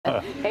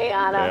Hey,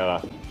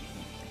 Anna.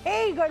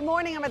 Hey, good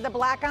morning. I'm at the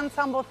Black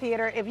Ensemble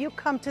Theater. If you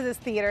come to this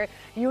theater,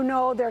 you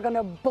know they're going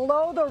to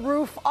blow the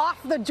roof off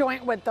the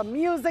joint with the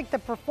music, the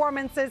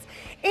performances,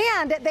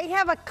 and they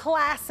have a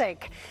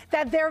classic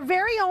that their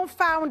very own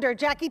founder,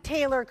 Jackie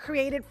Taylor,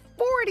 created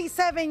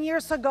 47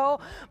 years ago.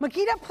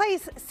 Makita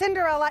plays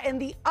Cinderella in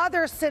the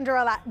other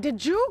Cinderella.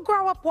 Did you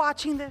grow up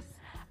watching this?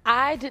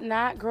 I did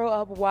not grow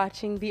up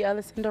watching the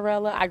other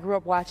Cinderella. I grew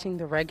up watching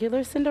the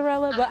regular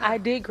Cinderella, but I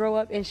did grow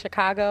up in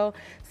Chicago,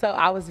 so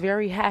I was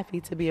very happy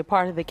to be a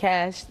part of the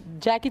cast.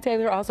 Jackie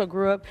Taylor also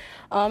grew up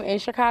in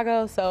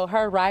Chicago, so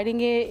her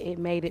writing it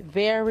made it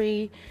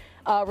very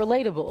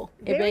relatable.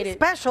 It Very made it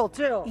special,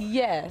 too.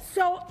 Yes.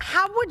 So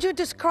how would you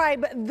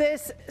describe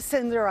this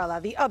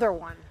Cinderella, the other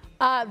one?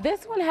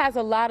 This one has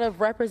a lot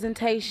of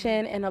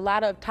representation and a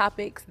lot of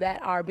topics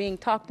that are being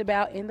talked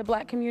about in the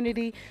Black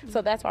community,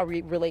 so that's why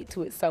we relate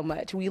to it so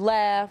much. We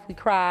laugh, we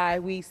cry,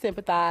 we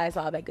sympathize,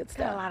 all that good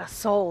stuff. Got a lot of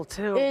soul,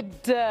 too.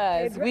 It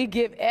does. We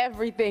give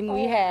everything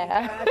we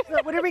have. So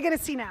what are we going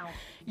to see now?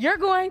 You're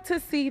going to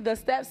see the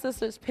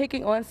stepsisters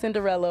picking on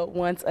Cinderella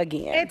once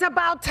again. It's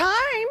about time.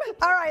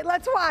 All right,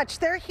 let's watch.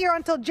 They're here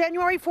until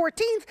January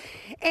 14th,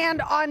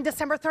 and on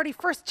December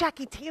 31st,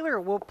 Jackie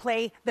Taylor will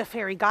play the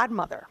fairy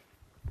godmother.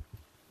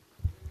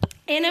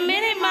 In a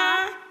minute,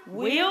 Ma,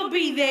 we'll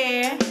be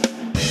there.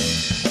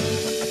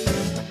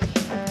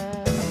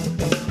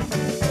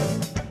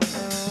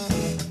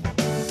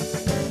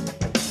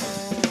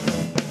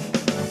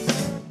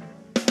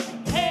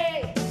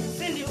 Hey,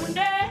 Cindy, when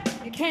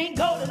you can't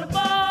go to the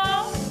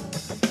ball.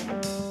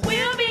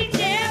 We'll be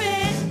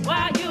jamming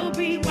while you'll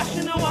be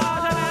washing the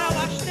walls. And I'll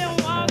wash them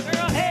walls,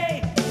 girl.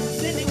 Hey,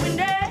 Cindy, when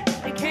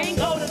you can't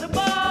go to the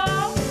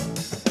ball.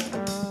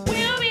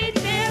 We'll be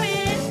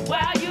jamming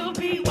while you'll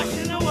be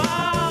washing the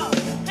walls.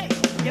 Hey,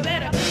 you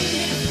better clean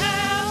this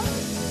house,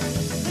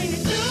 clean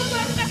it to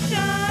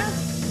perfection.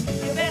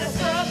 You better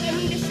scrub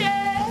them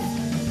dishes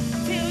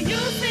till you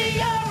see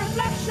your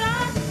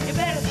reflection. You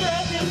better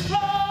scrub them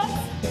floors,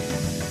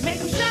 make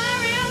them shine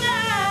real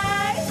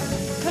nice.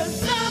 'Cause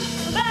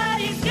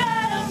somebody's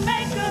gotta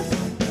make a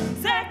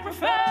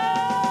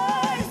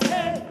sacrifice.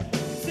 Hey,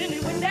 Cindy,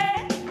 when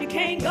you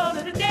can't go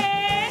to the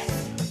dance,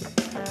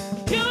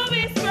 you'll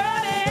be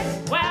scrubbing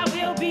while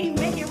we'll be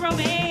making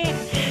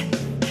romance.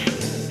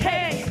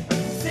 Hey,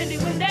 Cindy,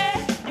 when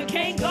you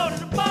can't go to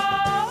the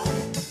ball,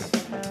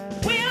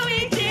 we'll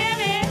be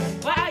jamming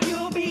while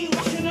you'll be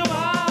washing the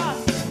walls.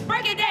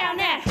 Break it down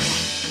now.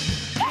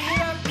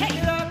 Get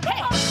it up,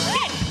 hey,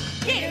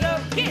 get it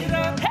up, get it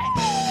up, hey,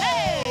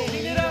 hey,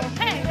 get it up,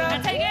 hey,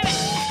 now take it,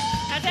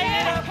 now take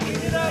it up,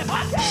 get it up,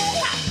 get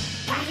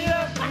it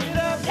up, get it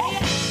up, hey,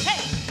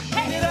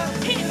 hey, get it up,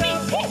 hit me,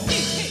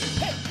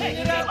 hey,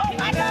 get it up, oh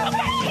my God,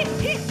 hit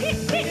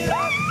it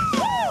up.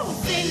 Woo!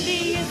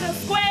 Cindy is a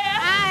square.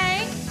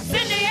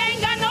 Cindy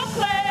ain't got no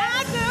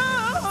class.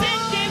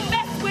 Cindy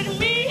mess with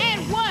me.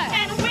 And what?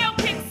 And we'll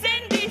kick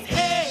Cindy's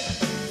head.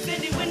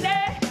 Cindy, when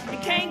you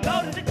can't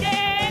go to the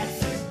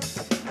dance,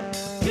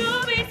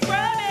 you'll be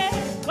scrubbing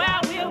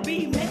while we'll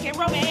be making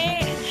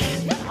romance.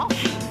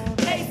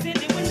 Hey,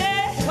 Cindy, when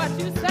what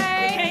you say?